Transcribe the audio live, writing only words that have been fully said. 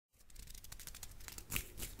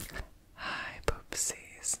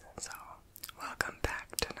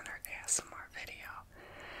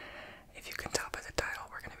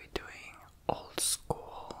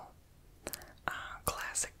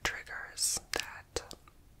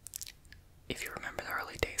if you remember the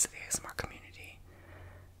early days of the ASMR community,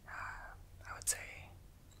 I would say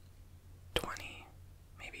 20,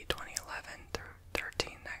 maybe 2011 through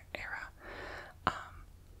 13, that era,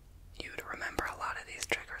 you'd remember a lot of these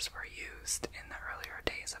triggers were used in the earlier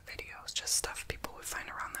days of videos, just stuff people would find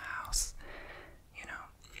around the house, you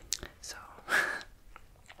know. So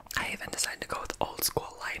I even decided to go with old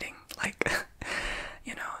school lighting, like,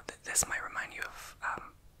 you know, this might remind you of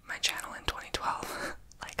my channel in 2012.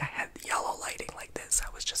 Like, I had yellow lighting like this.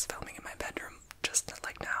 I was just filming in my bedroom, just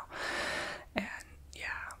like now, and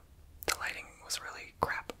yeah, the lighting was really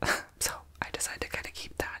crap. So I decided to kind of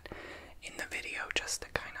keep that in the video, just to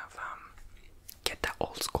kind of get that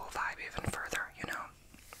old school vibe even further, you know.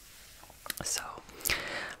 So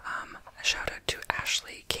a shout out to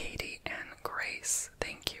Ashley, Katie, and Grace.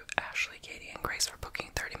 Thank you, Ashley, Katie, and Grace, for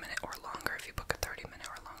booking 30-minute or longer. If you book a 30-minute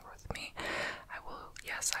or longer with me, I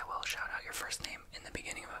will shout out your first name in the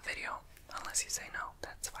beginning of a video, unless you say no,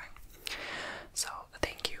 that's fine. So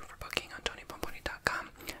thank you for booking on TonyBomboni.com.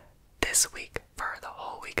 This week, for the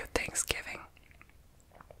whole week of Thanksgiving,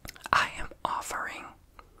 I am offering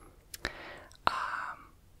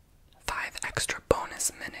 5 extra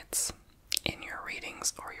bonus minutes in your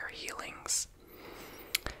readings or your healings,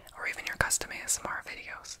 or even your custom ASMR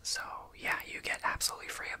videos. So yeah, you get absolutely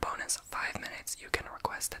free a bonus of 5 minutes. You can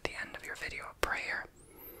request at the end of your video a prayer,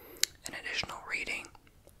 an additional reading,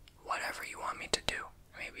 whatever you want me to do,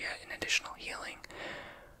 maybe an additional healing,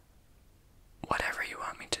 whatever you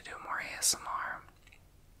want me to do, more ASMR.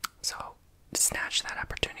 So snatch that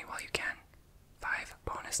opportunity while you can. 5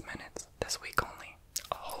 bonus minutes this week only,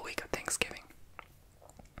 a whole week of Thanksgiving,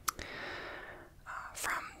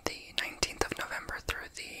 from the 19th of November through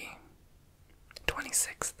the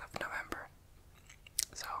 26th of November.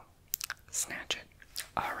 So snatch it.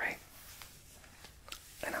 Alright.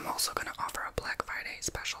 And I'm also going to offer a Black Friday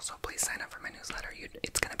special, so please sign up for my newsletter.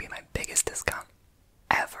 It's going to be my biggest discount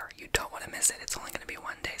ever. You don't want to miss it. It's only going to be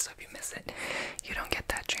one day, so if you miss it, you don't get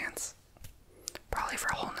that chance. Probably for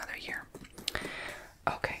a whole nother year.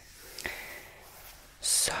 Okay.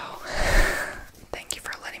 So, thank you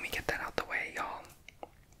for letting me get that out the way, y'all.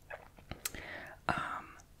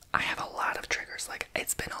 I have a lot of triggers. Like,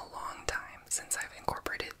 it's been a long time since I've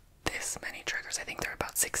incorporated this many triggers. I think there are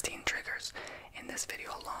about 16 triggers in this video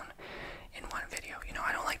alone, in one video. You know,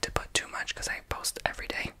 I don't like to put too much because I post every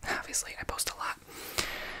day. Obviously, I post a lot.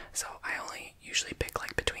 So I only usually pick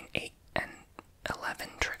like between 8 and 11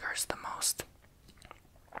 triggers the most.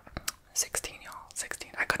 16, y'all.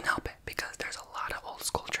 16. I couldn't help it because there's a lot of old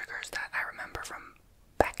school triggers that I remember from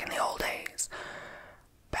back in the old days.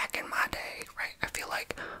 Back in my day, right? I feel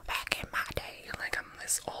like back in my day, like I'm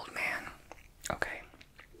this old man. Okay.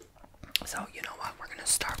 So, you know what? We're gonna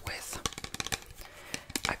start with,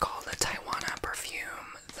 I call the Taiwana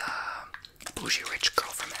perfume, the Bougie Rich Girl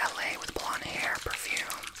from LA with blonde hair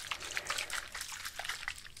perfume.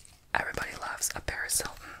 Everybody loves a Paris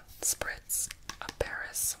Hilton spritz. A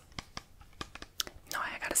Paris. No,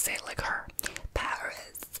 I gotta say it like her.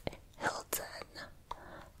 Paris Hilton.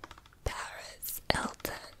 Paris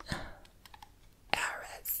Hilton.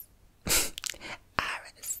 Aris.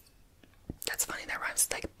 Aris. That's funny, that rhymes.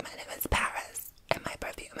 Like, my name is Paris, and my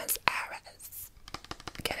perfume is Aris.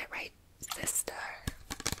 Get it right, sister.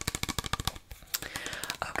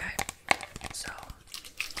 Okay, so,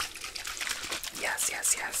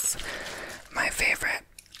 yes. My favorite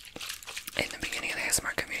in the beginning of the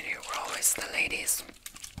ASMR community were always the ladies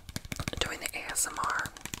doing the ASMR.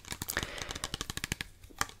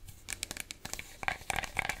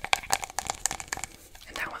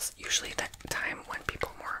 And that was usually the time when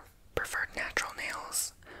people more preferred natural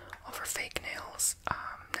nails over fake nails.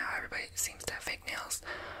 Now everybody seems to have fake nails.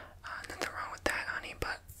 Nothing wrong with that, honey,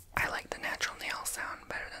 but I like the natural nail sound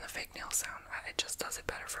better than the fake nail sound. It just does it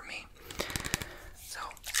better for me. So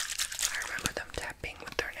I remember them tapping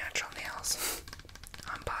with their natural nails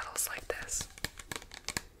on bottles like this.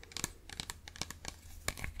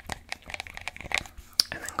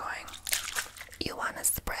 And then going, you want a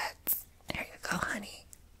spritz? There you go, honey.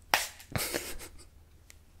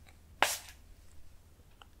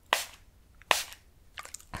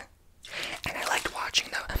 And I liked watching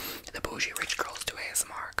the Bougie Rich Girls do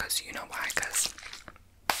ASMR, because you know why? Because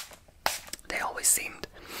they always seemed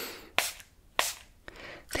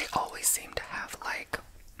to have, like,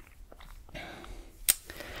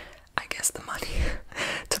 I guess the money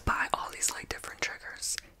to buy all these like different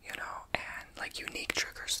triggers, you know, and like unique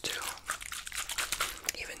triggers too.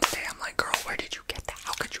 Even today I'm like, girl, where did you get that?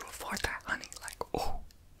 How could you afford that, honey? Like, oh,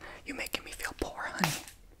 you making me feel poor, honey.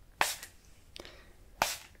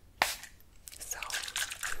 So,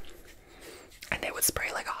 and they would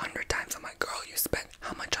spray like 100 times. I'm like, girl,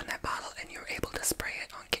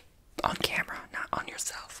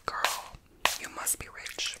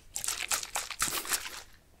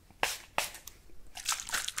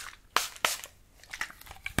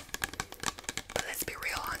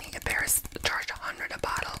 this charged 100 a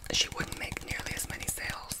bottle, she wouldn't make nearly as many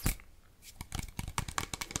sales.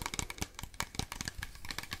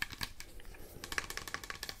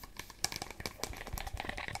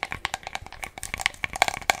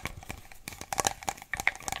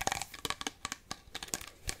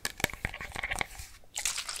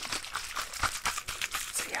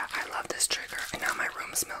 So yeah, I love this trigger, and now my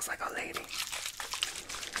room smells like a lady.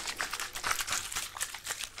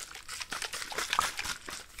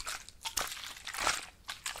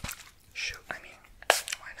 Shoot, I mean,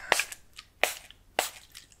 why not?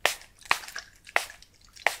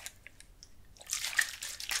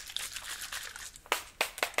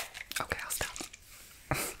 Okay, I'll stop.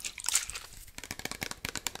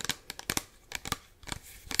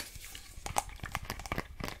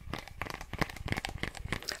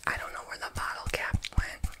 I don't know where the bottle cap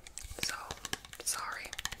went, so sorry.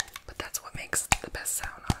 But that's what makes the best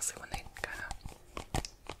sound, honestly, when they kind of...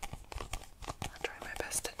 I'll try my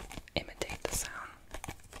best to imitate the sound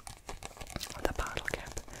of the bottle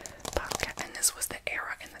cap. Bottle cap. And this was the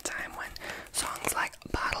era in the time when songs like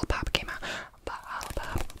Bottle Pop came out. Bottle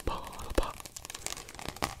Pop, Bottle Pop.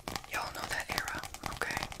 Y'all know that era,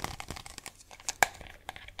 okay?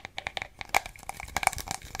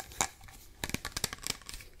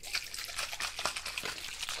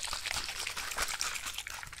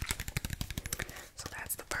 So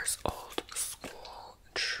that's the first old school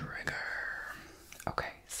trigger.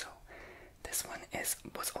 Okay, so this one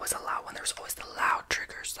was always a loud one. There's always the loud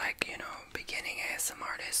triggers, like, you know, beginning ASM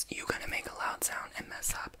artists, you gonna make a loud sound and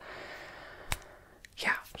mess up.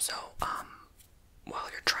 Yeah, so while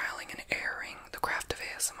you're trialing and airing the craft of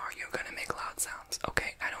ASMR, you're gonna make loud sounds.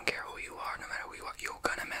 Okay, I don't care who you are, no matter who you are, you're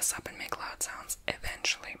gonna mess up and make loud sounds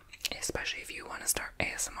eventually. Especially if you want to start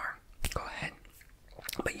ASMR. Go ahead.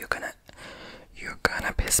 But you're gonna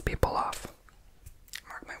piss people off.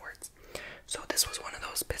 Mark my words. So this was one of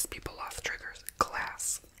those piss people off triggers.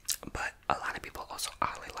 Class. But a lot of people also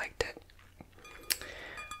oddly liked it.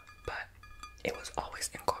 But it was always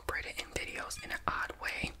incorporated in videos in an odd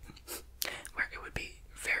way, where it would be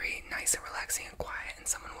very nice and relaxing and quiet, and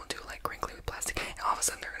someone will do like crinkly with plastic, and all of a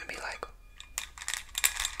sudden they're gonna be like,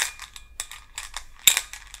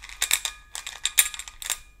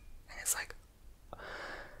 and it's like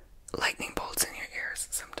lightning bolts in your ears.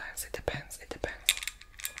 Sometimes it depends.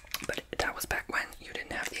 But that was back when you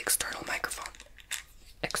didn't have the external microphone.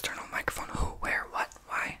 External microphone. Who? Where? What?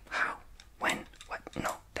 Why? How? When? What?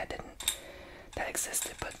 No, that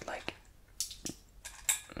existed, but like,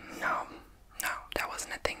 no, that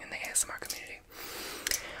wasn't a thing in the ASMR community.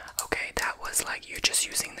 Okay, that was like you're just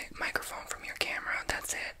using the microphone from your camera.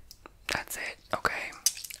 That's it. Okay.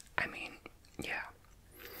 I mean, yeah.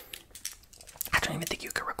 I don't even think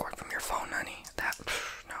you could record from your phone, honey.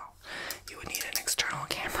 No. You would need an external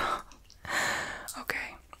camera.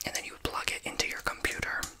 Okay. And then you would plug it into your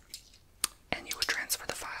computer and you would transfer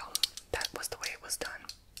the file. That was the way it was done.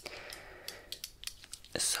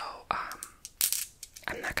 So,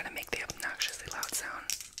 I'm not gonna make the obnoxiously loud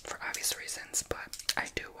sound for obvious reasons, but I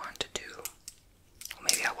do want to do, well,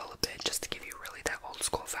 maybe I will a bit, just to give you really that old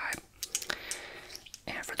school vibe.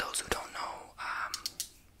 And for those who don't know,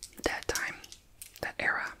 that time, that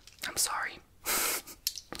era, I'm sorry.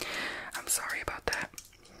 I'm sorry about that,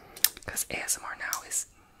 because ASMR now is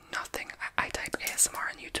nothing. I type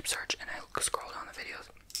ASMR in YouTube search and I scroll down the videos.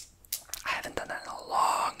 I haven't done that in a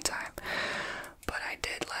long time, but I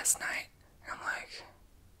did last night, and I'm like,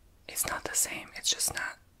 it's not the same. It's just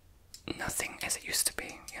nothing as it used to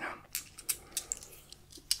be, you know?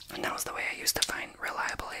 And that was the way I used to find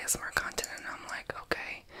reliable ASMR content, and I'm like,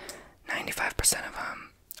 okay, 95% of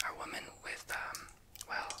them are women with,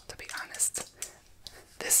 well, to be honest,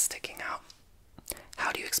 this sticking out.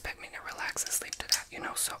 How do you expect me to relax and sleep to that, you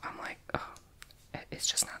know? So I'm like, oh, it's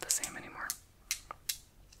just not the same anymore.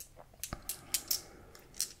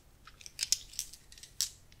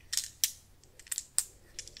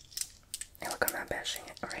 And look, I'm not bashing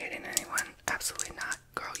it or hating anyone. Absolutely not.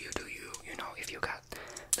 Girl, you do you. You know, if you got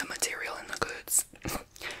the material and the goods,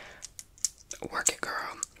 work it,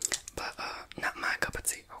 girl. But, not my cup of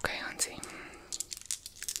tea. Okay, auntie?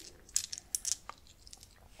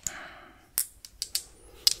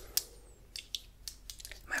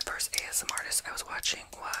 My first ASMR artist I was watching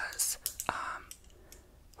was,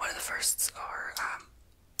 one of the firsts are,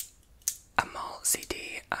 Amal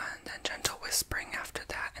CD, and then Gentle Whispering after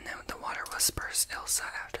that, and then The Water Whispers Ilsa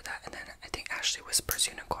after that, and then I think Ashley Whispers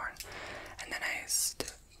Unicorn, and then I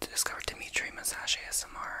discovered Dimitri Massage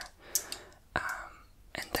ASMR,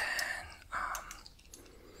 and then,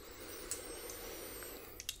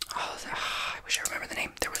 I wish I remember the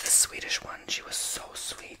name. There was this Swedish one. one, she was so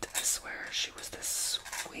sweet, I swear. She was this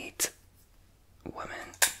sweet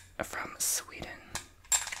woman from Sweden.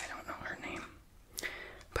 I don't know her name,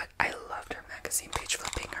 but I loved her magazine page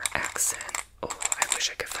flipping, her accent. Oh, I wish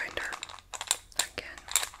I could find her again.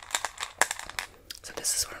 So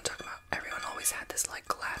this is what I'm talking about. Everyone always had this like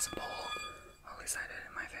glass bowl. At least I did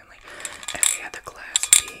in my family. And we had the glass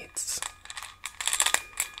beads.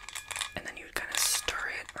 And then you'd kind of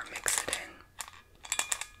stir it or mix it in.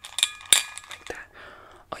 Like that.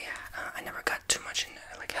 Oh yeah, I never got too much in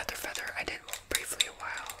like Heather Feather. I did briefly a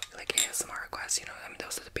while. Like ASMR requests, you know, I mean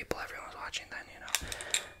those are the people everyone was watching then, you know.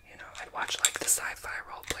 You know, I'd watch like the sci-fi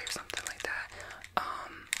roleplay or something like that.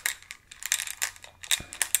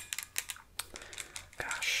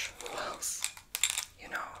 Gosh, who else? You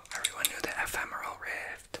know, everyone knew the Ephemeral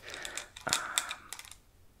Rift.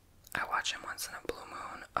 I watch him once in a blue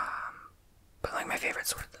moon. But like my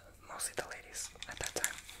favorites were mostly the ladies at that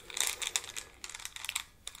time.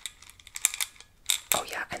 Oh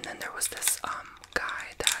yeah, and then there was this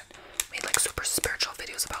guy that made like super spiritual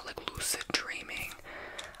videos about like lucid dreaming.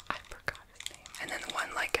 I forgot his name. And then one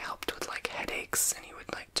like helped with like headaches, and he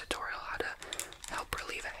would like tutorial how to help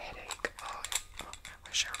relieve a headache. Oh, I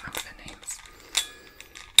wish I remember the names.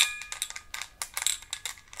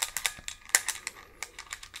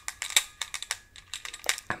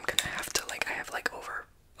 I'm gonna have to like, I have like over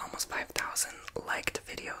almost 5,000 liked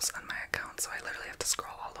videos on my account, so I literally have to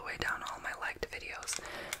scroll all the way down all my liked videos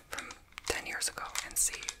from 10 years ago and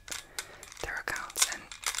see their accounts, and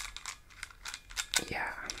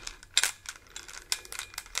yeah.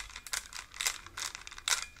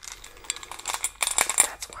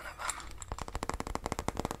 That's one of them,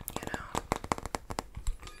 you know.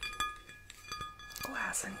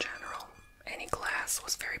 Glass in general. Any glass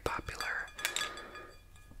was very popular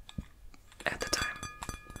at the time.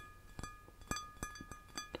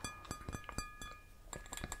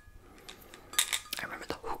 I remember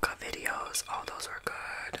the hookah videos. Oh, those were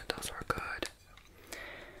good. Those were good.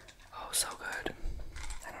 Oh, so good.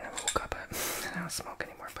 I don't have a hookah, but I don't smoke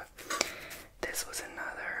anymore, but this was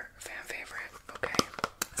another fan favorite. Okay.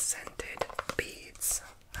 Scented beads.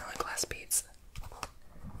 Not like glass beads.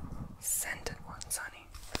 Scented ones, honey.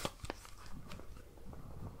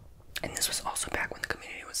 And this was also back when the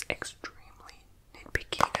community was extremely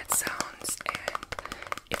nitpicky at sounds, and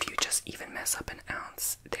if you just even mess up an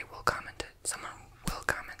ounce, they will comment it. Someone will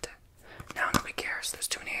comment it. Now nobody cares. There's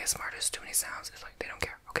too many ASMR artists, too many sounds. It's like they don't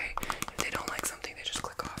care, okay? If they don't like something, they just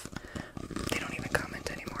click off. They don't even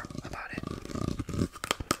comment anymore about it.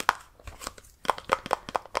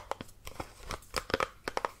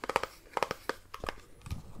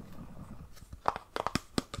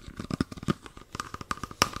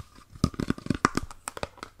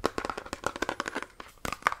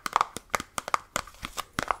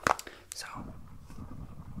 So,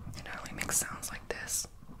 it not only makes sounds like this.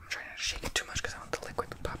 I'm trying to shake it too much because I want the liquid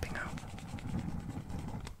popping out.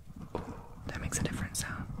 Ooh, that makes a different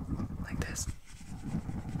sound. Like this.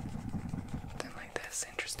 Then like this.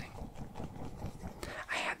 Interesting.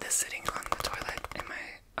 I had this sitting on the toilet in my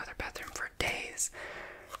other bathroom for days,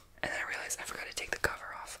 and then I realized I forgot to take the cover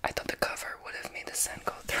off. I thought the cover would have made the scent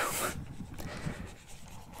go through.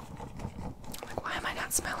 I'm like, why am I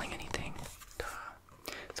not smelling anything? Duh.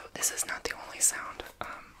 So this is not the only sound.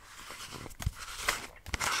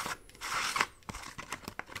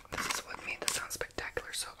 This is what made the sound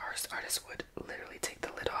spectacular. So our artist would literally take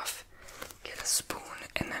the lid off, get a spoon,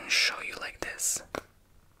 and then show you like this.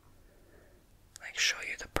 Like show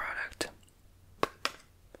you the product.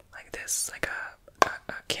 Like this. Like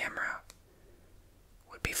a camera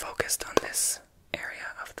would be focused on this area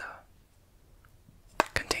of the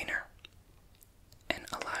container and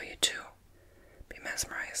allow you to be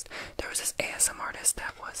mesmerized. There was this ASM artist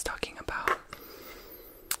that was talking about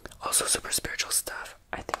also super spiritual stuff.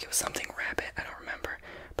 I think it was something rabbit, I don't remember,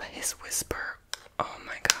 but his whisper, oh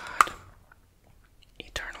my god,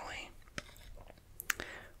 eternally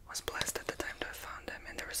was blessed at the time to have found him.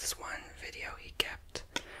 And there was this one video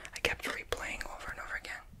I kept replaying over and over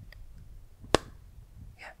again.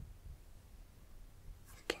 Yeah,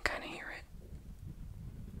 you can kind of hear it.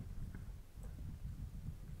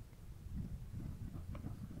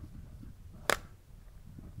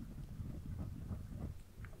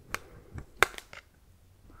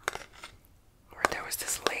 Where there was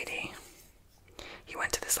this lady, he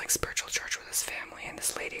went to this like spiritual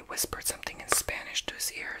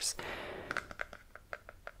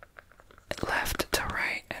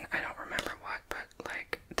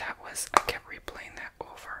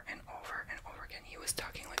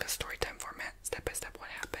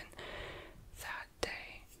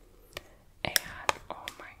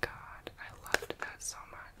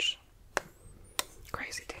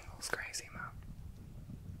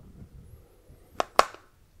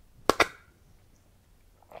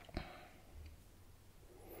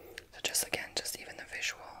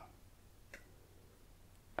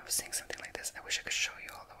I was seeing something like this. I wish I could show you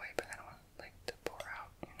all the way, but I don't want like to pour out,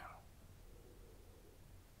 you know.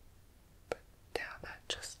 But yeah, that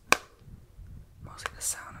just mostly the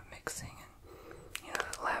sound of mixing, and you know,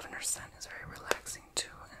 the lavender scent is very relaxing too.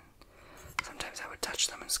 And sometimes I would touch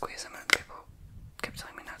them and squeeze them, and people kept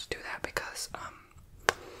telling me not to do that because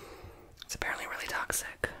it's apparently really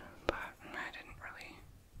toxic. But I didn't really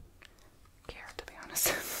care, to be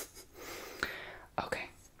honest. Okay,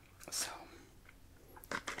 so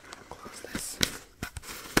I'll close this.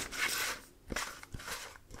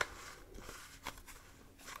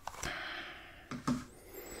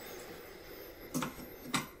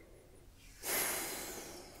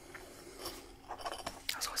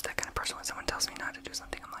 I was always that kind of person when someone tells me not to do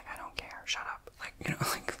something, I'm like, I don't care, shut up. Like, you know,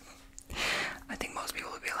 like, I think most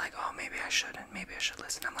people would be like, oh, maybe I shouldn't, maybe I should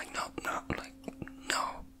listen. I'm like, no, like,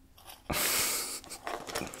 no.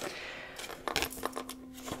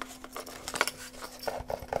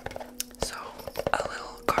 So, a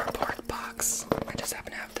little cardboard box. I just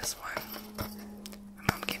happen to have this one. My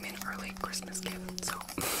mom gave me an early Christmas gift, so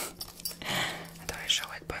I thought I'd show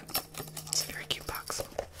it, but it's a very cute box.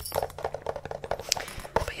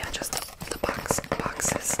 But yeah, just the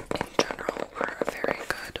boxes in general are a very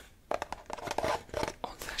good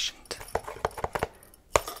old-fashioned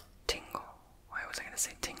tingle. Why was I gonna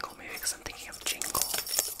say tingle? Maybe because I'm thinking of jingle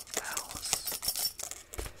bells.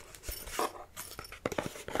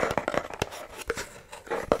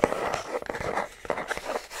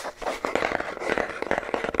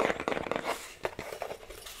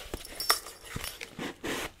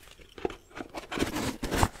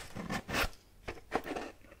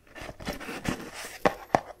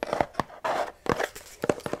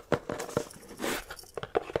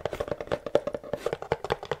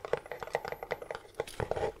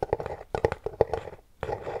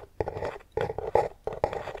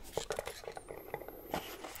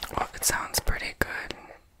 Well, it sounds pretty good.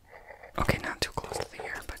 Okay, not too close to the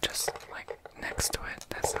ear, but just like next to it,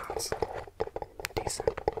 that sounds decent.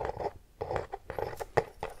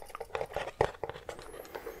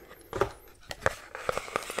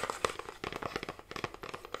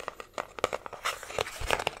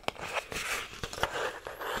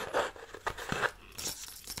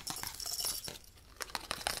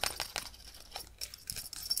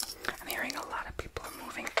 I'm hearing a lot of people are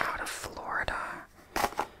moving out of Florida.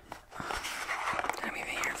 I'm even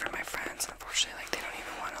hearing from my friends, unfortunately, like they don't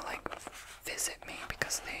even want to like visit me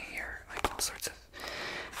because they hear like all sorts of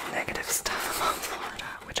negative stuff about Florida,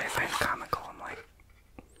 which I find comical. I'm like,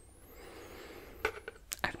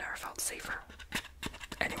 I've never felt safer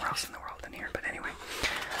anywhere else in the world than here, but anyway.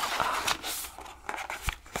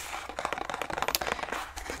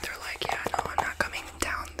 But they're like, yeah, no, I'm not coming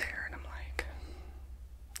down there, and I'm like,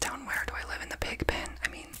 down where? Do I live in the pig pen? I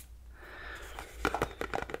mean,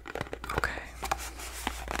 okay.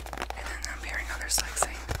 And then I'm hearing others like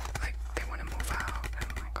saying like they want to move out, and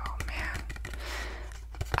I'm like, oh man.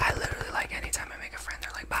 I literally, like, anytime I make a friend,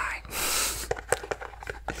 they're like, bye.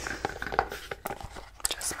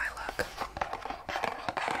 Just my luck.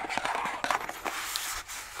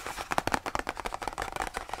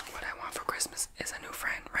 What I want for Christmas is a new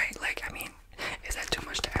friend, right? Like, I mean, is that too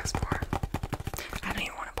much to ask for? I don't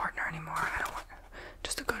even want a partner anymore. I don't want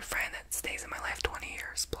just a good friend that stays in my life 20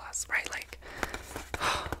 years plus, right? Like,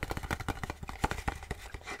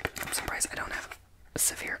 I'm surprised I don't have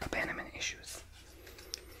severe abandonment issues.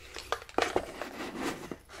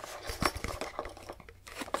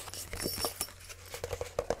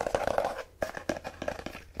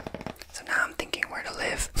 So now I'm thinking where to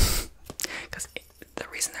live, because the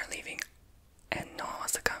reason they're leaving and no one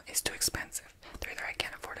wants to come is too expensive. They're either I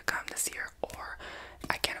can't afford to come this year or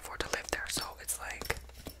I can't afford to live there. So it's like,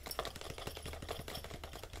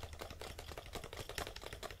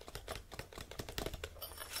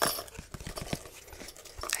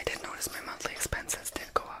 I did notice my monthly expenses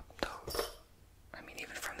did go up though. I mean,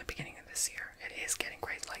 even from the beginning of this year, it is getting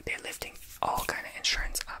great. Like, they're lifting all kind of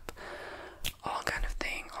insurance up, all kind of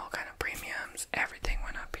thing, all kind of premiums. Everything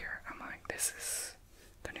went up here. I'm like, this is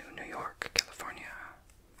the new New York, California,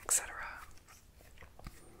 etc.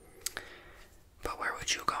 But where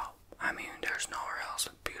would you go? I mean, there's nowhere else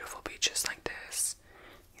with beautiful beaches like this,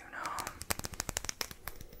 you know.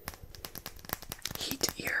 Heat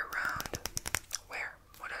year round. Where?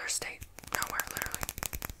 What other state? Nowhere, literally.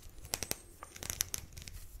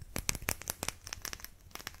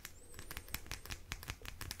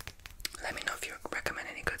 Let me know if you recommend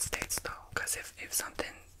any good states though, because if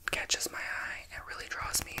something catches my eye and really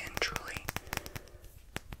draws me in truly,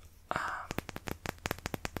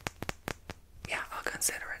 yeah, I'll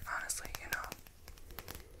consider it, honestly, you know.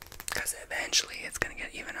 Because eventually it's gonna get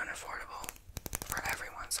even unaffordable for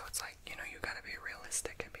everyone. So it's like, you know, you gotta be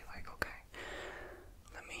realistic and be like, okay,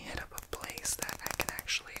 let me hit up a place that I can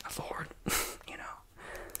actually afford, you know,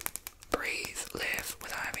 breathe, live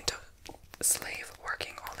without having to slave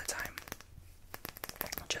working all the time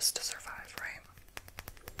just to survive, right?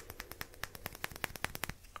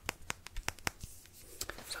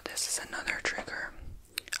 So this is another trigger.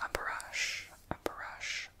 A brush, a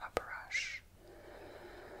brush, a brush.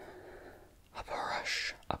 A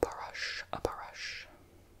brush, a brush, a brush.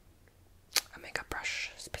 A makeup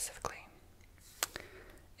brush specifically.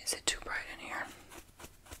 Is it too bright in here?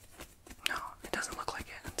 No, it doesn't look like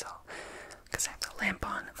it until, because I have the lamp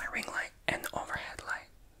on, my ring light, and the overhead light.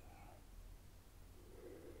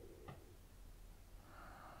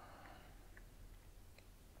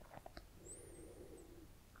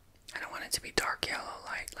 I don't want it to be dark yellow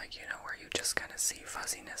light, like, you know, where you just kind of see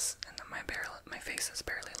fuzziness and then my face is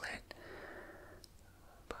barely lit.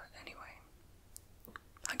 But anyway,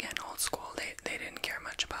 again, old school, they didn't care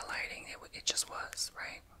much about lighting. It just was,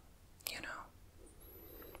 right? You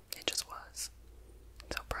know, it just was.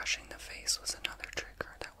 So brushing the face was another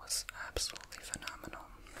trigger that was absolutely phenomenal.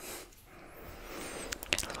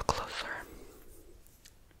 Get a little closer.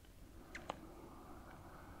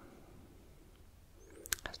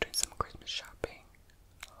 I was doing some Christmas shopping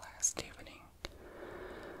last evening.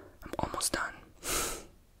 I'm almost done.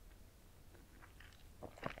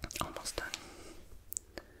 Almost done.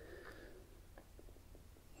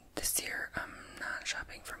 This year, I'm not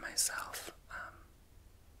shopping for myself.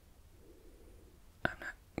 I'm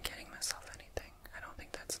not getting myself anything. I don't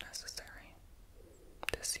think that's necessary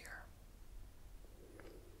this year.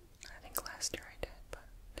 I think last year I did, but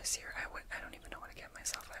this year I don't even know what to get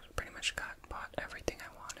myself. I pretty much bought everything I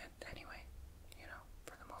wanted anyway, you know,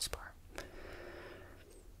 for the most part.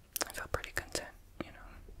 I felt pretty content, you know.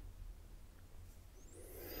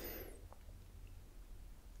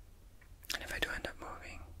 And if I do end up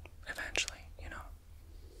moving, eventually, you know,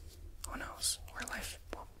 who knows where life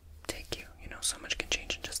will take you. You know, so much can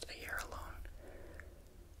change in just a year alone.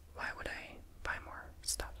 Why would I buy more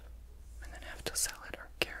stuff and then have to sell it or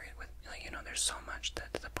carry it with me? Like, you know, there's so much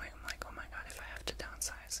that to the point I'm like, oh my god, if I have to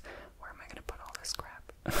downsize, where am I gonna put all this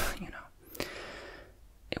crap? You know,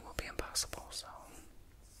 it will be impossible. So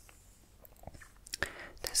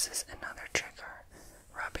this is another trigger,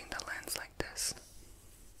 rubbing the lens like this,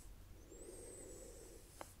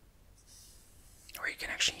 where you can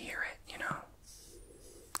actually hear it, you know.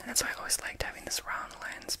 And that's why I always liked having this round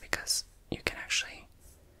lens, because you can actually,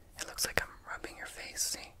 it looks like I'm rubbing your face,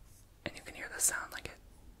 see? And you can hear the sound like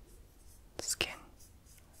it, skin,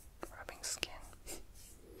 rubbing skin.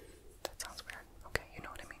 That sounds weird. Okay, you know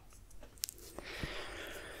what I mean.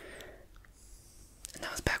 And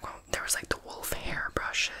that was back when there was like the wolf hair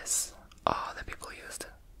brushes, that people used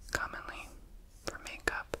commonly for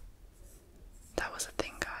makeup. That was a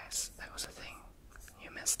thing, guys. That was a thing. You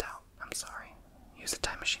missed out. I'm sorry. Use the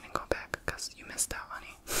time machine and go back, because you missed out,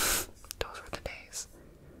 honey. Those were the days.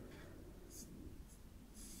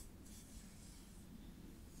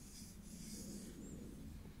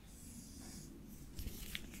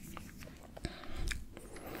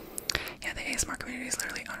 Yeah, the ASMR community is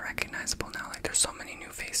literally unrecognizable now. Like, there's so many new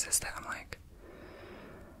faces that I'm like,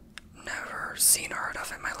 never seen or heard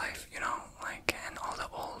of in my life, you know? Like, and all the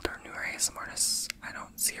old or newer ASMR artists, I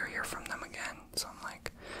don't see or hear from them again. So I'm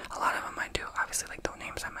like, a lot of them I do, obviously, like the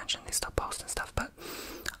names I mentioned, they still post and stuff, but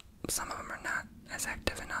some of them are not as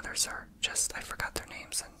active, and others are just, I forgot their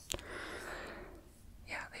names, and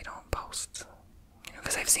yeah, they don't post, you know,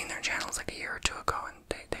 because I've seen their channels like a year or two ago, and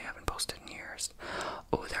they haven't posted in years.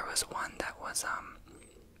 Oh, there was one that was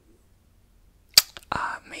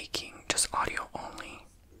making just audio only,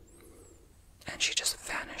 and she just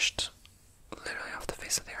vanished literally off the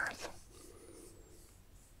face of the earth.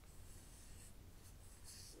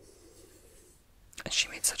 And she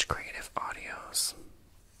made such creative audios,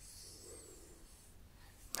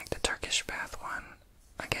 like the Turkish bath one.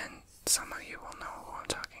 Again, some of you will know who I'm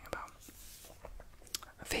talking about.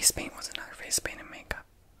 Face paint was another, face paint and makeup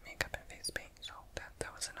and face paint, so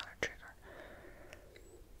that was another trigger.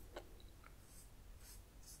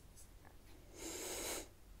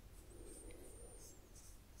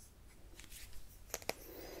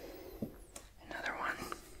 Another one,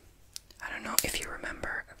 I don't know if you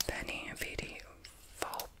remember Veni Vidi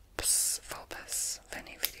Vulpes,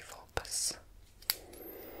 Veni Vidi Vulpes,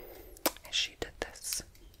 and she did this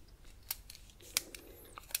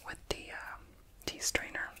with the tea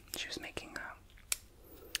strainer. She was making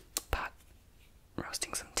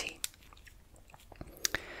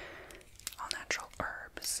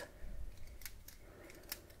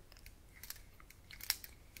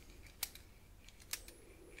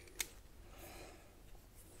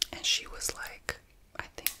she was like, I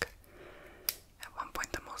think at one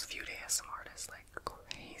point the most viewed ASMR artist, like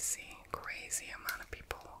crazy amount of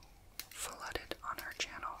people flooded on her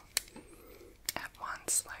channel at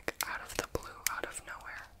once, like out of the blue, out of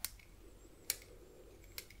nowhere.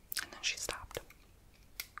 And then she stopped.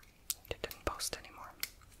 Didn't post anymore.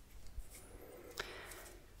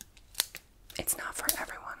 It's not for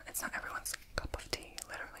everyone. It's not everyone's cup of tea,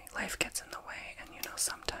 literally. Life gets in the way, and you know,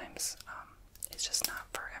 sometimes it's just not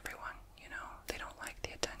for everyone, you know. They don't like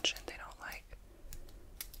the attention. They don't like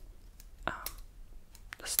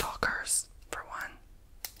the stalkers, for one.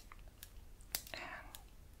 And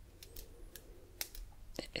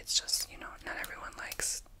it's just, you know, not everyone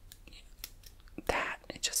likes that.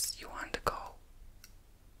 It just, you want to go,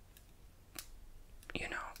 you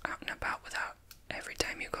know, out and about without, every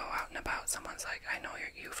time you go out and about, someone's like, I know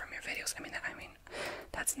you from your videos. I mean,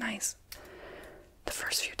 that's nice the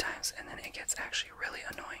first few times, and then it gets actually really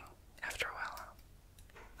annoying after a while.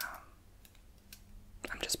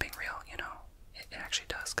 I'm just being real, you know. It actually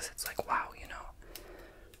does, because it's like, wow, you know.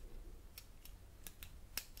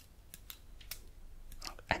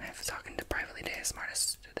 And I've talking to privately dated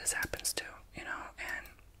smartest, this happens too, you know, and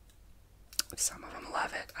some of them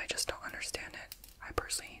love it. I just don't understand it. I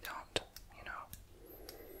personally don't, you know.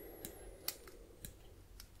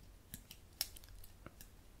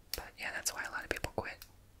 But yeah, that's why a lot of people quit.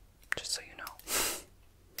 Just so you know.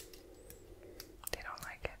 They don't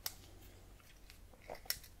like it.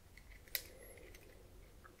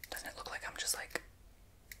 Doesn't it look like I'm just like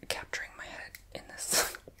capturing my head in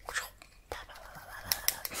this?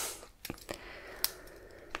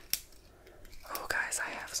 Oh guys, I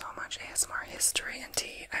have so much ASMR history and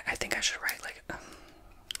tea. I think I should write like,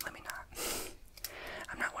 let me not.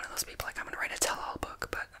 I'm not one of those people like I'm gonna write a tell-all book,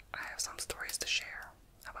 but I have some stories to share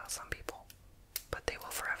about some people. But they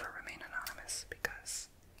will forever remain anonymous because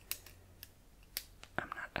I'm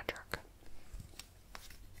not a jerk.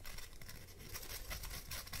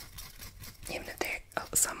 Even if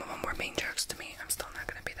some of them were being jerks to me, I'm still not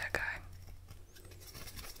gonna be that guy.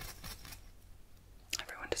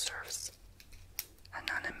 Everyone deserves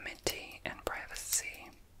anonymity and privacy.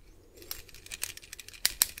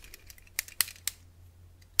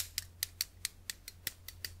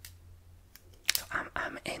 So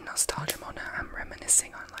I'm in nostalgia mode now. I'm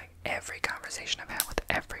reminiscing on like every conversation I've had with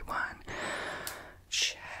everyone.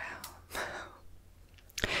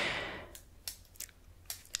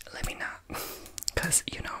 Let me not, because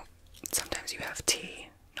you know, sometimes you have tea,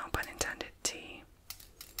 no pun intended, tea.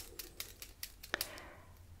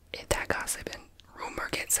 If that gossip and rumor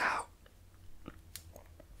gets out,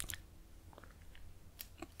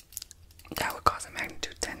 that would cause a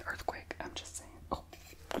magnitude 10 earthquake. I'm just saying. Oh,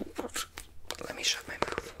 let me shut my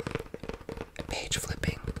mouth. Page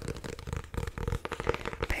flipping.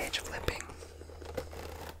 Page flipping.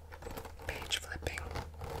 Page flipping.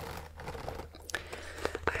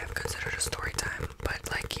 I have considered a story time, but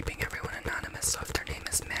like keeping everyone anonymous. So if their name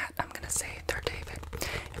is Matt, I'm gonna say they're David.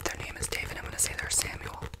 If their name is David, I'm gonna say they're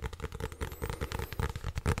Samuel.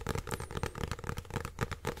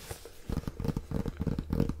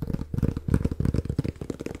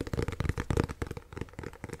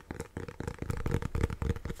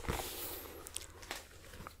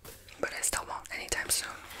 But I still won't anytime soon.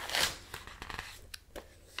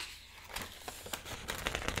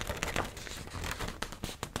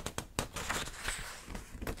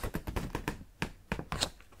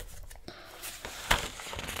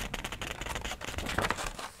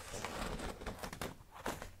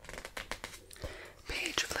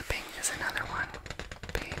 Page flipping is another one.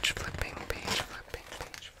 Page flipping, page flipping,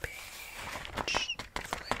 page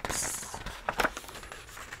flips.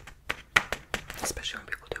 Especially when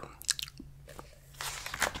people do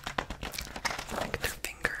like their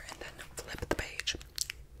finger and then flip the page.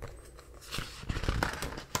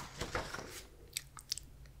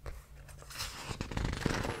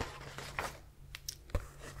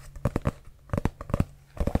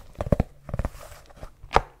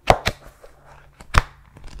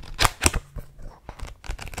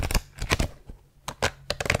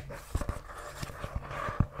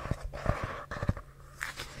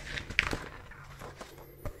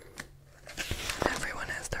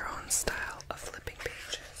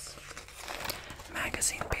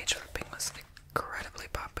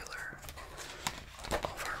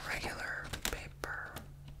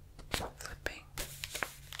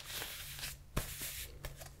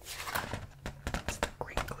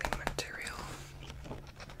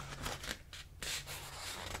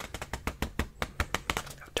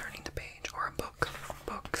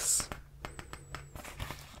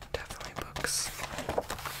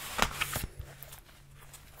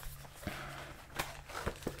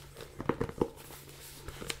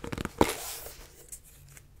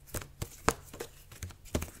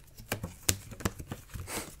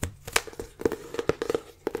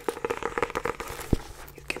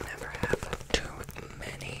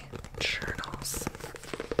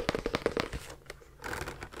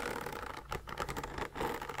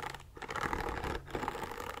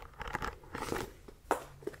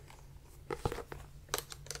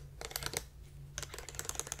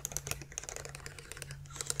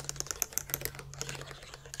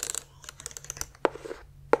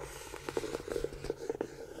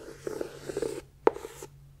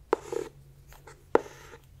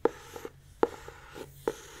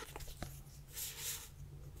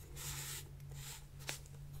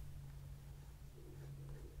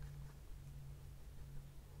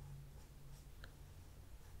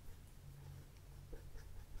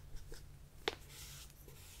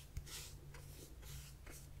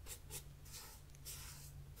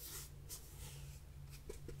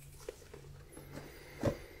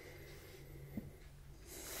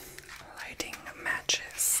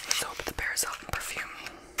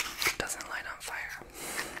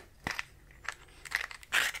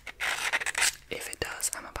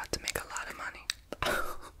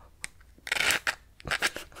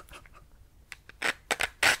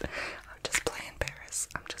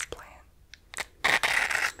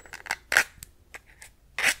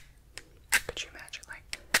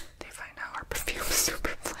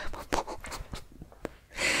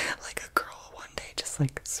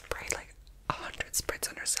 spritz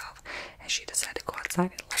on herself, and she decided to go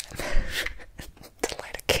outside at 11 to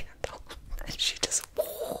light a candle. And she just,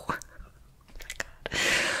 oh my god,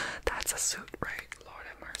 that's a suit, right? Lord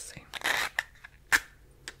have mercy.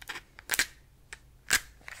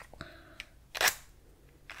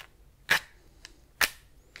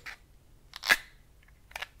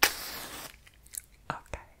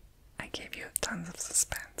 Okay, I gave you tons of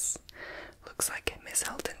suspense. Looks like Miss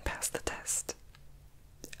Hilton passed the test.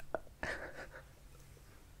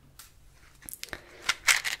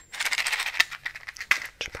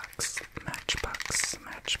 Matchbox, matchbox,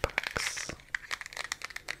 matchbox.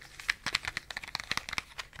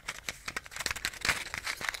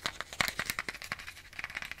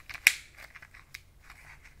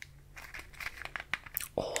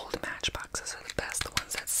 Old matchboxes are the best, the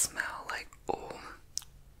ones that smell like, oh,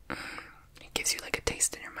 it gives you like a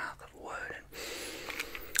taste in your mouth of wood. And,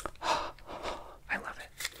 oh, I love it.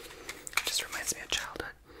 It just reminds me of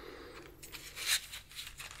childhood.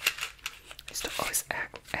 I used to always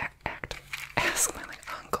ask my like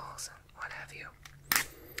uncles and what have you,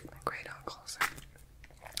 my great uncles,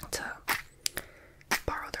 to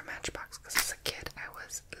borrow their matchbox, because as a kid I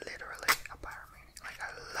was literally a pyromaniac. Like, I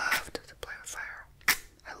loved to play with fire.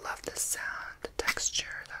 I loved the sound, the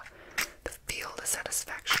texture, the feel, the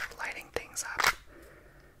satisfaction of lighting things up.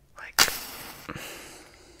 Like,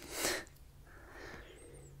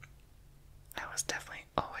 I was definitely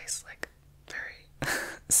always like very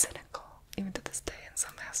cynical, even to this day in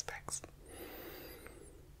some aspects.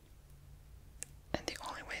 And the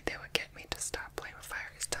only way they would get me to stop playing with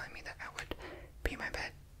fire is telling me that I would pee my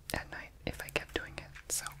bed at night if I kept doing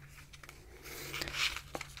it. So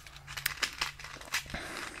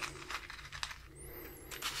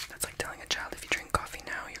that's like telling a child, if you drink coffee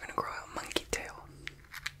now, you're gonna grow a monkey tail.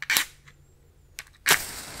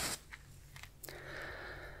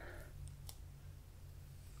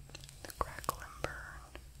 The crackle and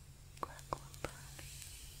burn. Crackle and burn.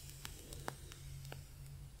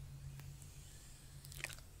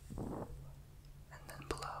 And then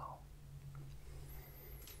blow.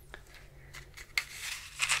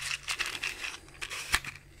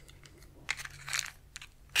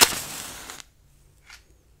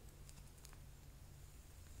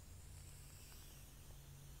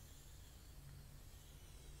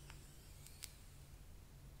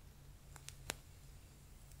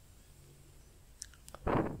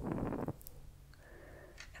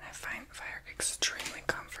 And I find fire extremely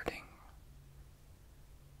comforting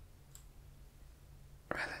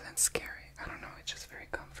rather than scary. I don't know, it's just very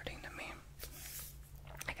comforting to me.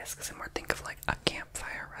 I guess because I more think of like a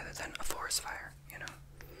campfire rather than a forest fire, you know?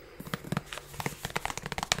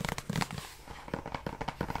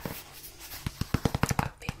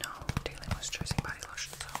 Aveeno Daily Moisturizing Body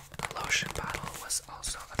Lotion. So the lotion bottle was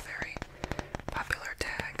also a very popular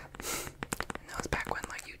tag. And that was back when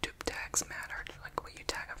like YouTube tags mattered. Like when you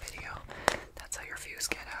tag a video, that's how your views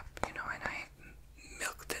get up, you know? And I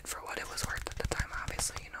milked it for what it was worth at the time,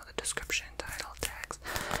 obviously, you know, the description, title, tags.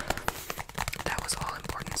 That was all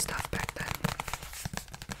important stuff back then.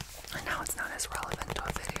 And now it's not as relevant to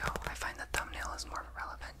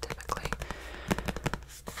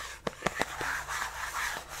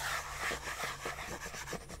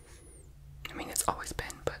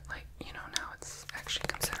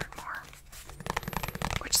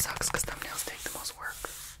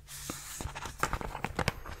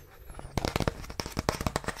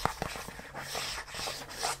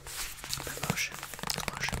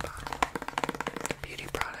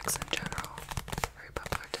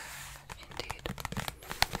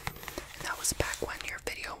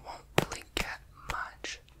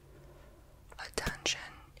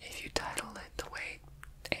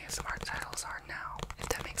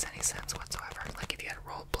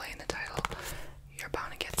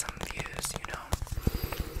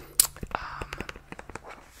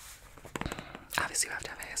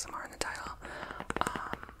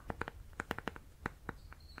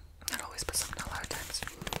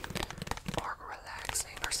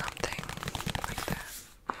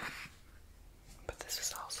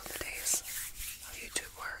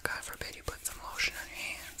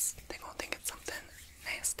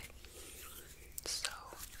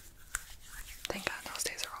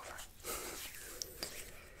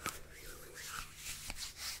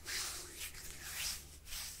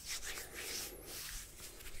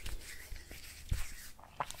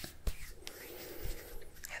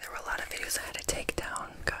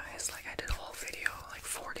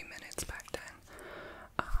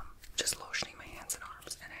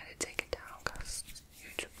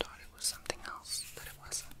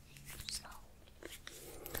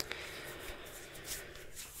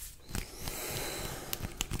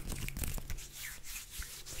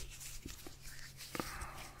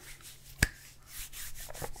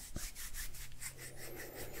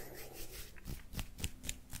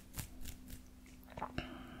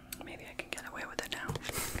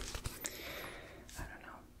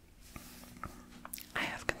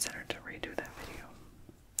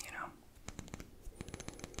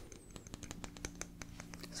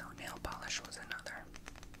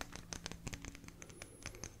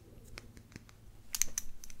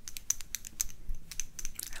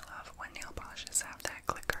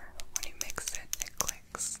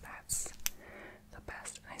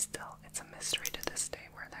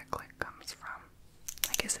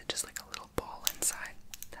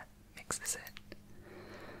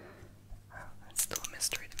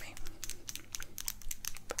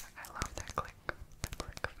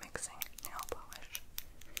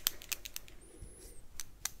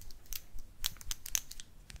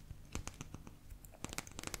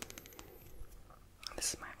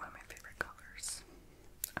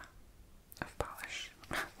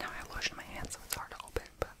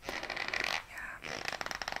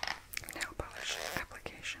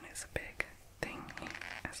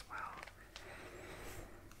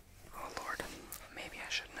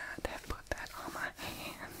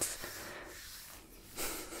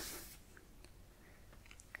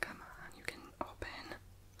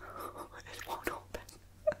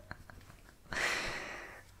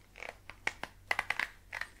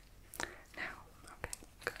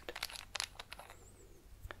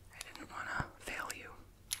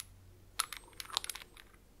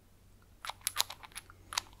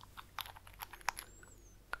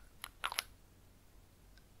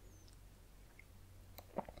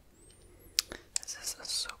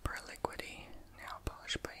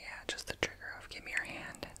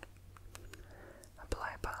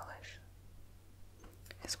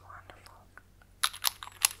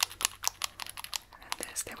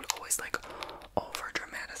this, they would always like over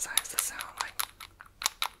dramatize the sound, like,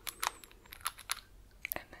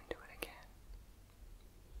 and then do it again.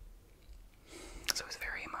 So it was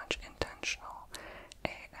very much intentional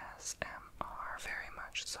ASMR, very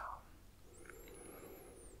much so.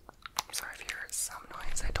 I'm sorry if you heard some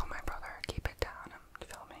noise. I told my brother, keep it down, I'm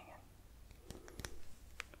filming, and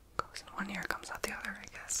goes in one ear, comes out the other, I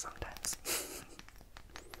guess, sometimes.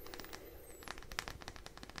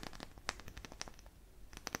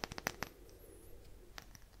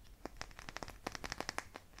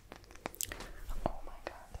 Oh my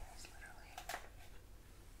god, there's literally...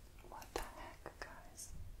 What the heck, guys?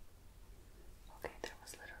 Okay, there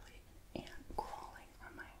was literally an ant crawling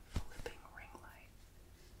on my flipping ring light.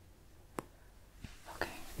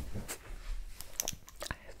 Okay.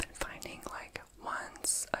 I have been finding like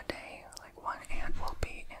once a day, like one ant will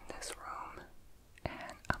be in this room,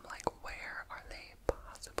 and I'm like, where are they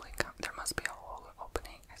possibly coming? There must be a hole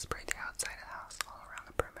opening. I sprayed the outside of the house, all around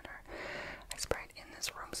the perimeter. I sprayed in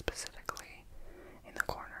this room specifically, in the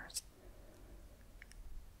corners.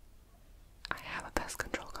 I have a pest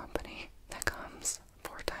control company that comes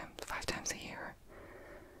 5 times a year,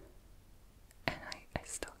 and I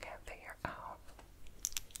still can't figure out.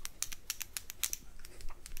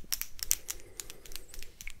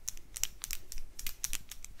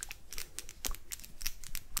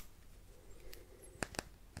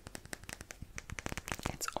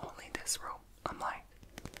 It's only this room. I'm like,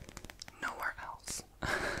 nowhere else.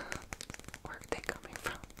 Where are they coming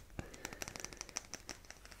from?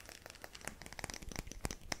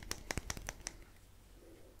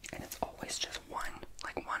 And it's always just one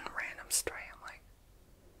random stray. I'm like,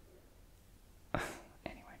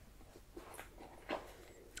 anyway,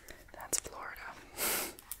 that's Florida.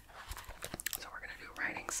 So we're gonna do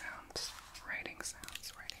writing sounds.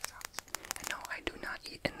 And no, I do not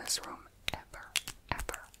eat in this room ever.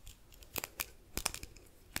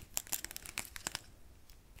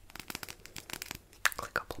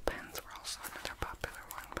 Clickable pens were also another popular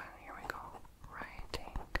one, but here we go.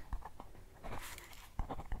 Writing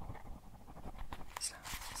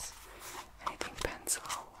sounds. I think pencil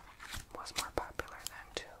was more popular then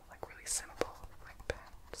too, like really simple, like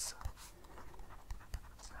pens.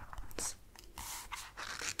 Sounds.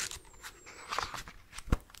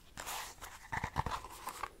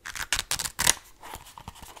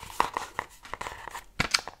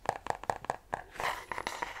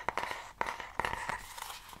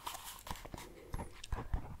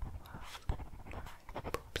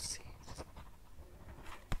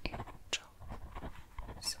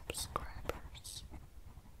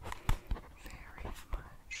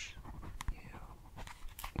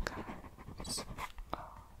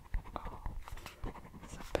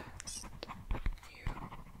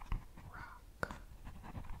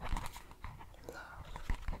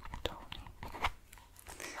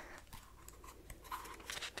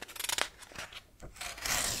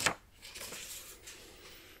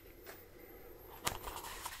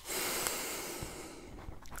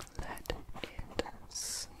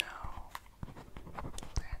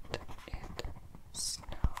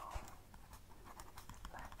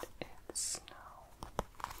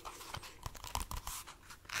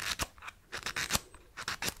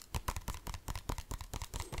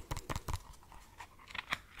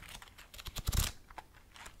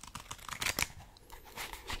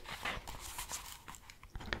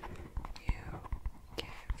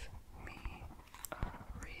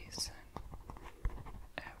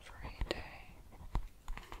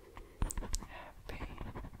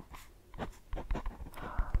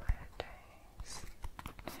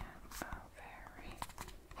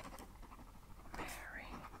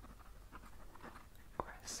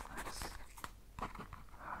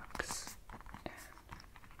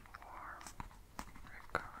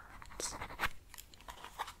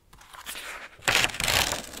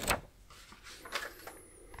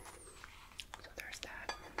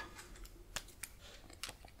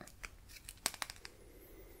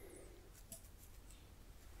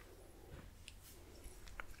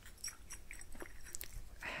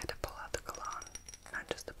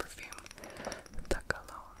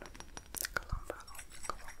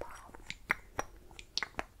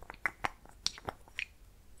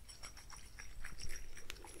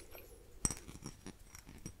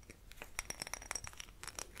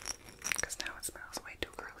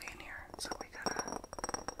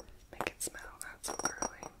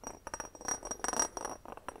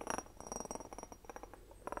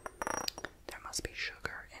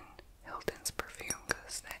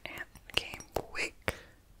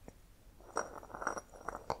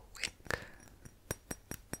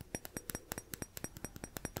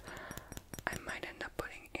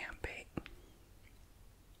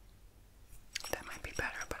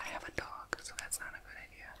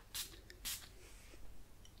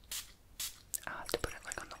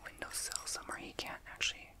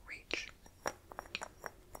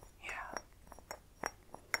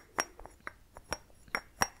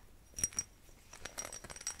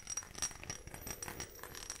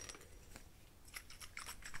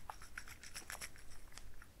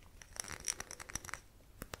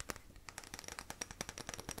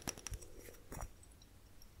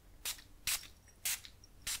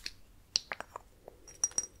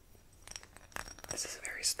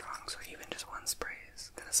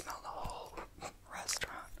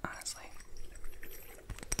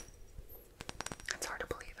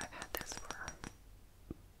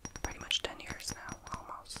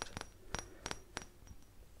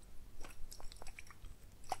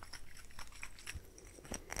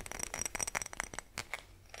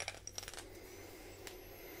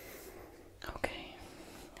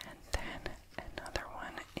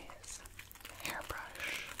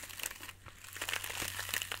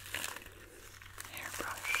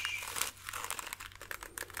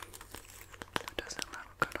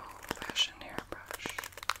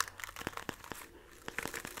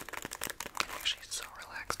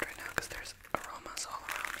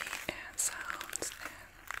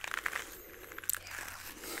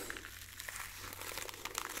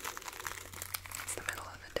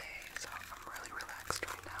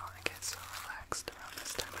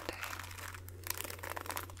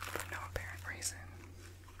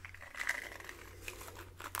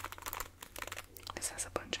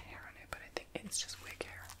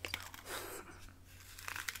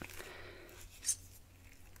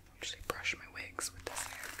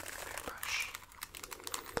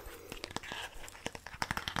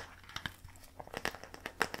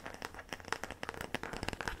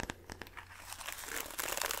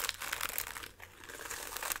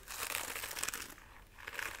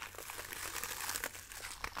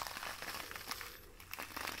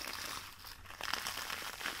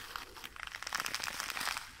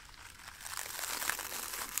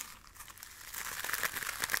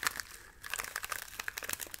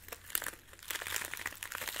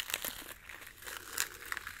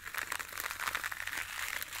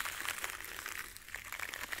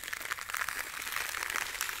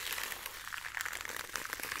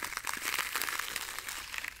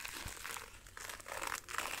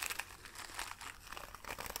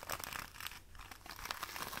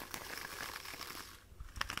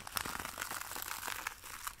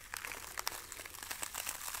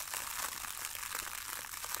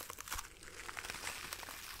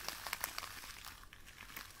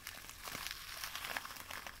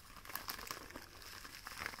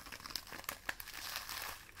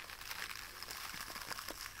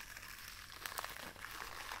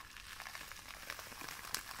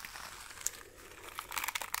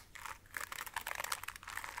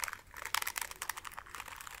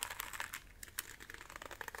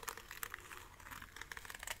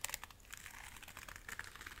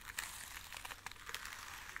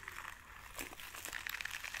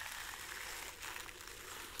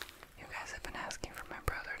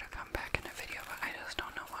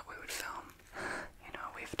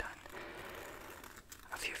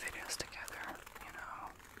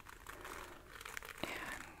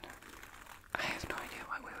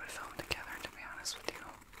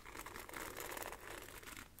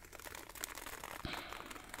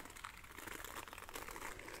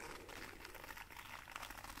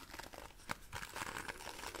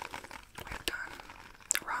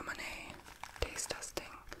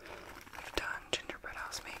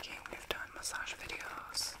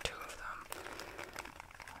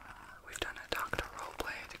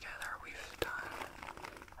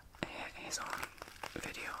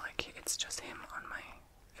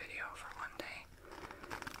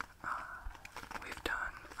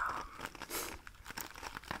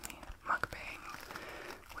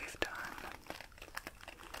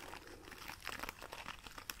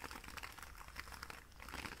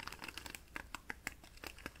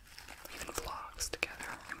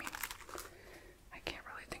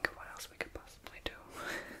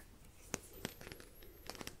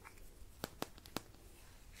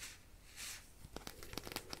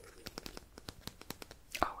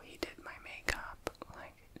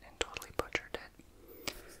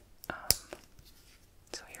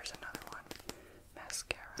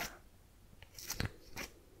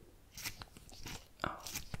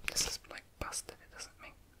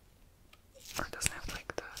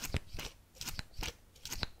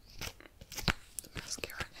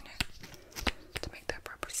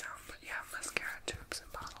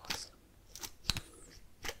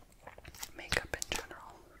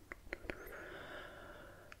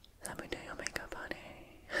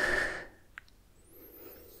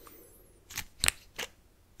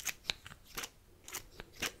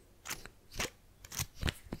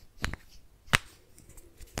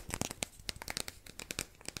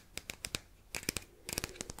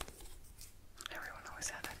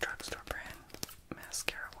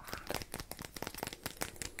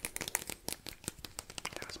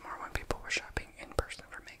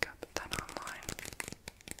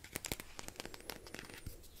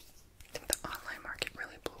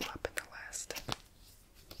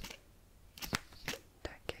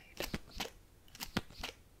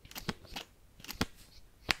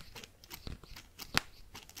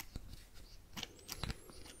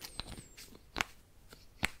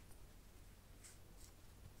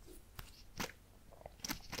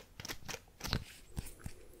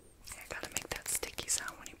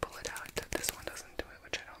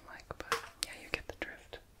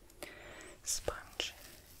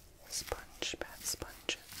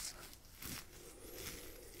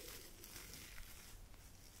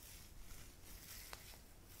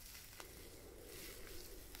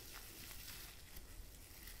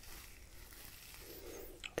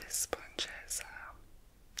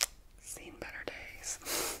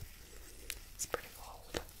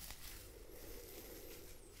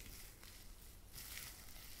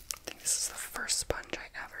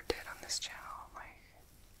 this channel, like,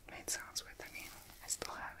 made sounds with. I mean, I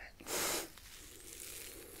still have it.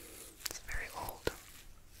 It's very old.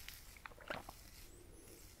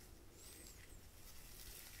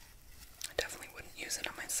 I definitely wouldn't use it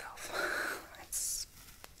on myself. It's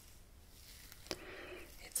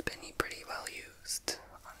been pretty well used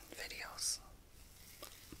on videos.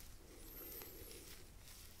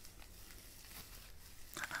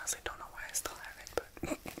 I honestly don't know why I still have it, but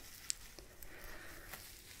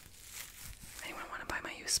anyone want to buy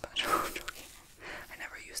my used sponge? I'm joking. I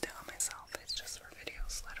never used it on myself. It's just for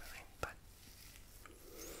videos, literally. But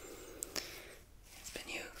it's been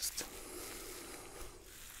used.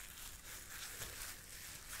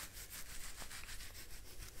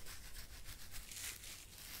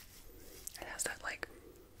 It has that like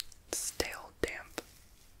stale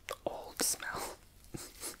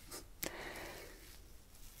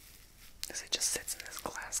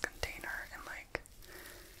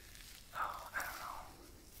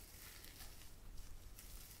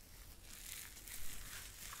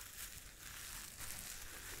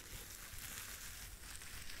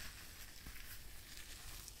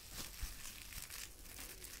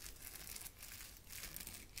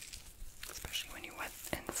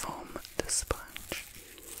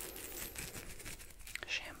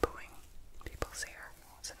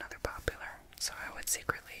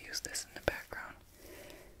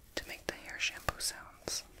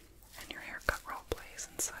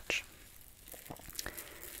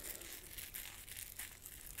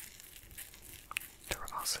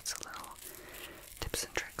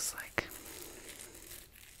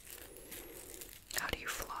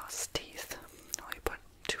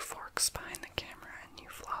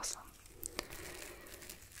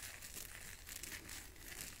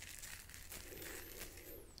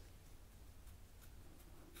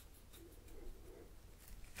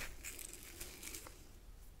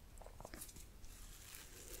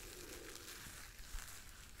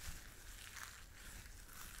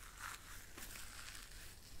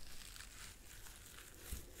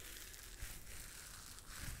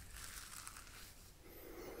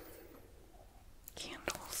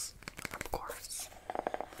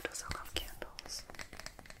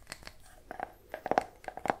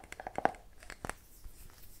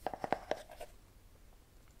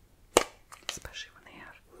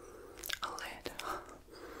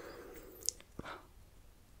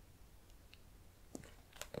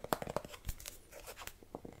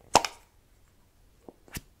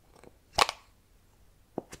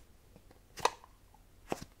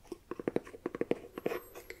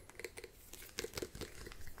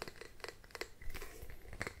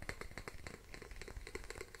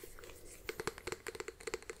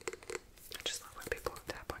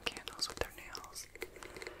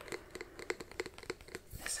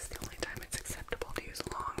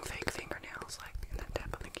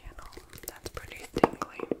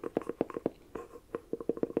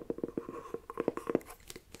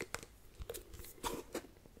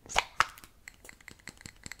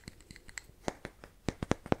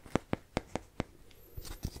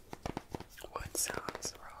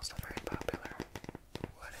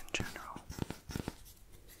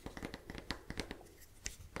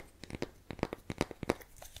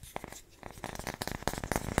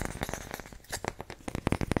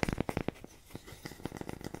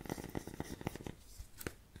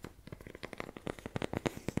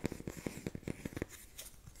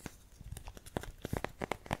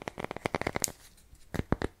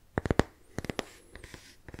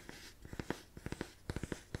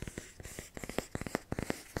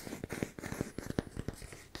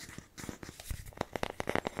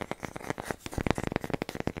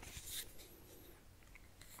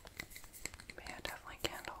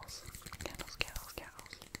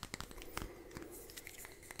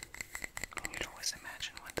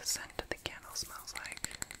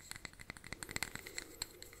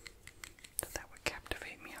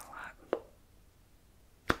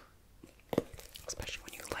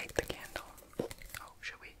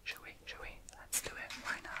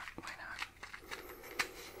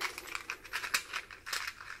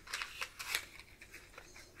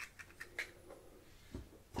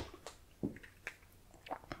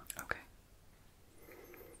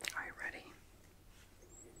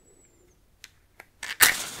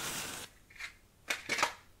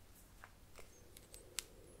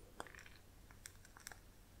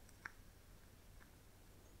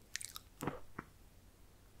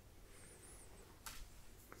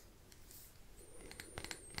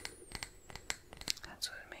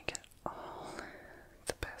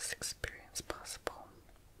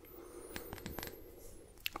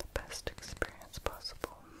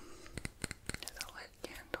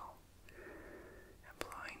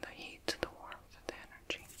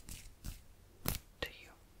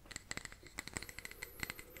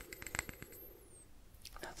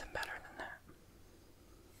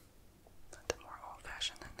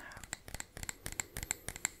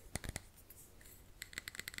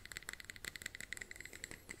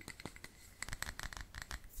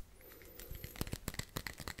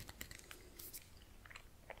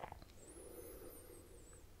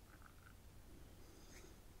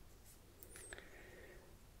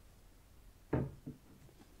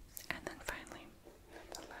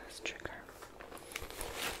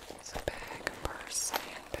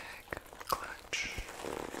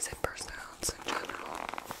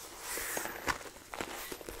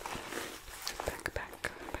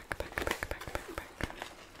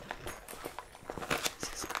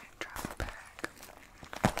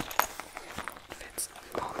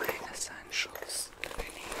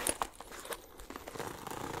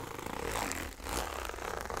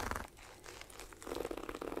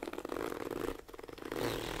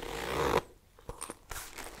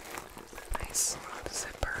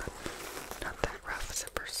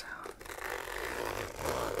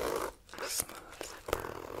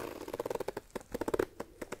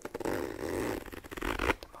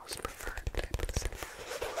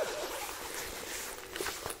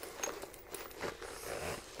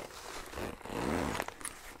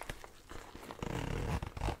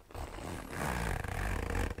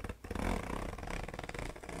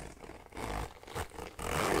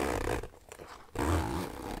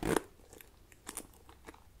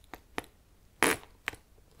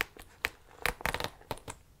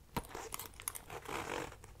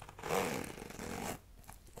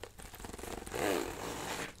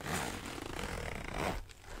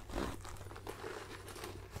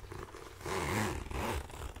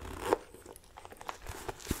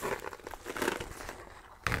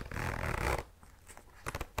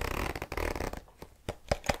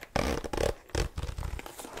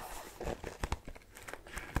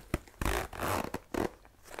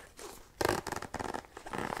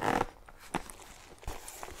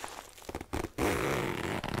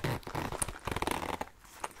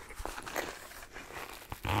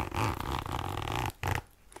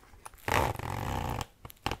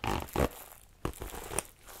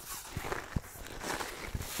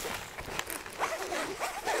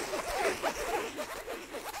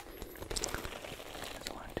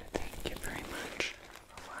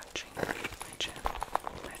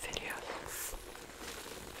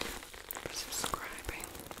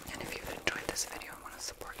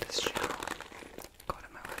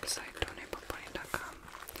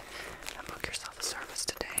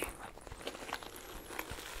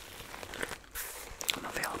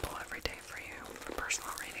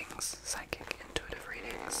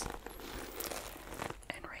this.